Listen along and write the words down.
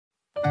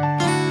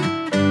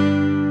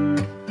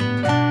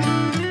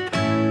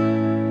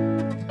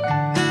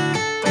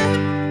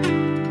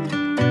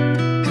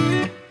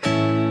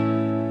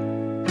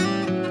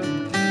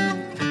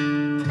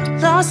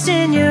lost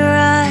in your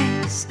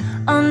eyes,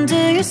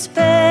 under your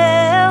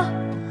spell.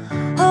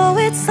 Oh,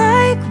 it's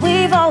like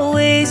we've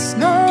always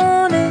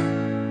known it.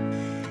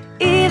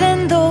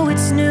 Even though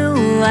it's new,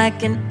 I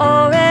can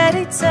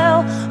already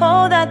tell.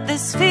 Oh, that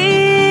this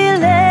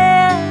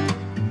feeling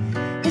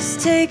is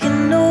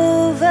taking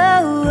over.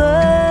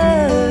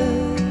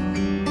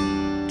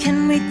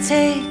 Can we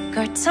take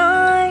our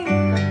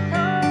time?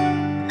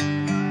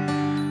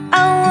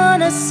 I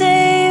wanna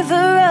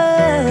savor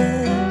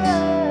us.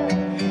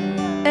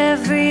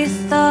 Every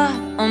thought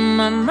on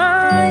my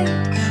mind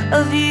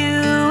of you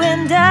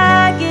and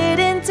I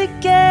getting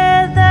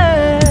together.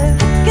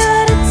 I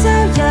gotta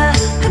tell ya,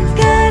 I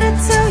gotta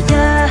tell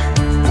ya,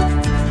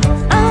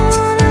 I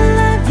wanna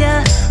love ya,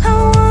 I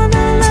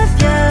wanna love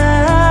ya.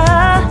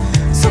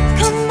 So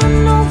come on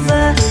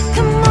over,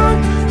 come on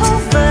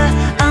over.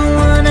 I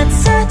wanna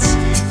touch,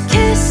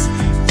 kiss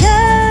ya.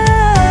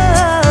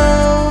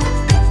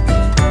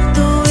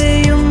 The way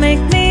you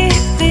make me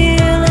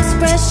feel is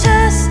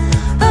precious.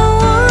 I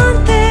want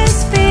this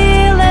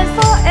feeling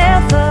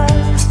forever.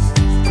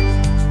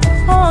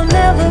 Oh, I'll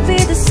never be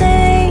the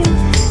same.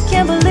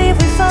 Can't believe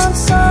we found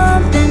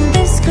something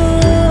this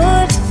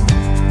good.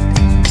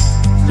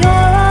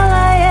 You're all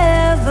I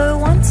ever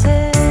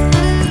wanted.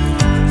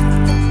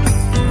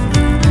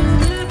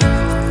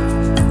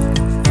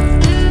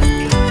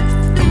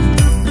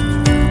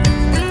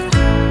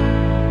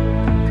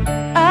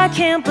 I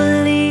can't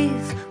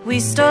believe we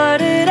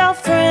started out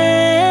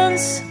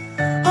friends.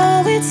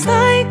 Oh, it's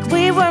like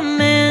we were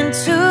meant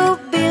to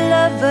be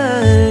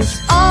lovers.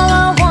 All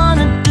I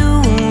wanna do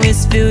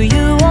is feel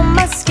you on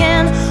my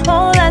skin.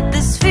 Oh, let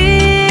this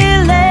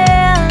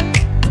feeling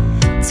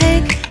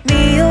take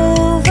me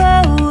over.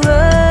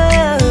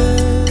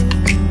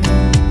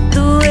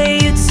 The way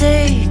you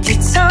take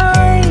your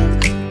time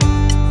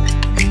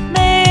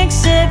makes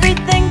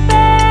everything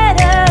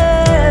better.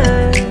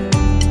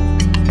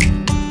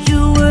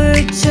 You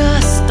were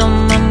just on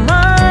my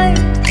mind.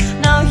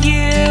 Now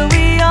here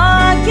we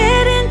are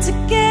getting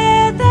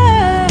together.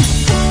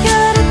 I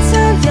gotta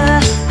tell ya,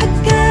 I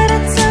gotta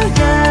tell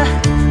ya,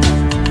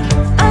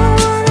 I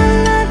wanna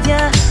love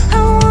ya, I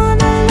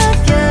wanna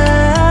love ya.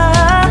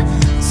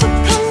 So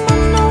come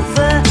on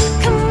over,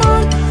 come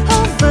on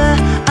over.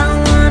 I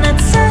wanna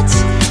touch,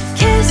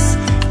 kiss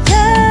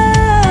ya.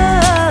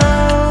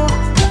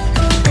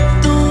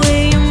 The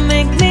way you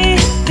make me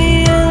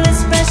feel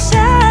is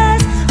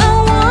precious. I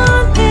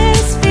want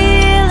this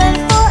feeling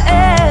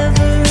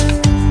forever.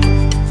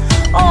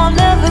 Oh, I'll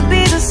never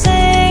be the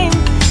same.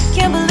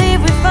 Can't believe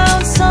we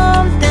found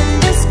something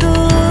this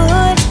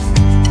good.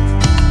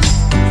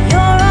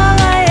 You're all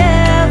I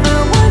ever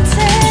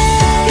wanted.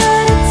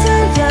 Gotta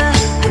tell ya,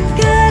 I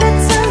gotta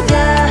tell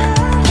ya,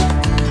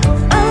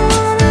 I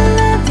wanna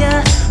love ya,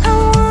 I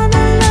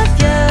wanna love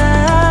ya.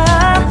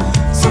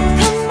 So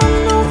come on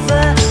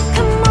over,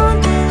 come on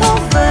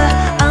over.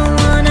 I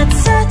wanna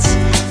touch,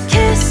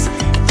 kiss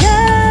ya.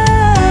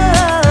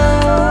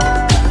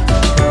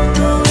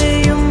 The way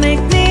you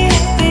make me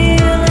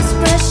feel is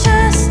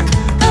precious.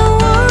 I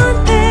want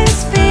this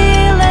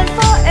feeling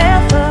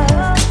forever.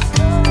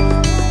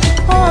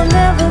 Oh, I'll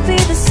never be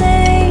the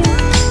same.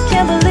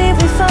 Can't believe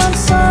we found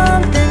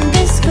something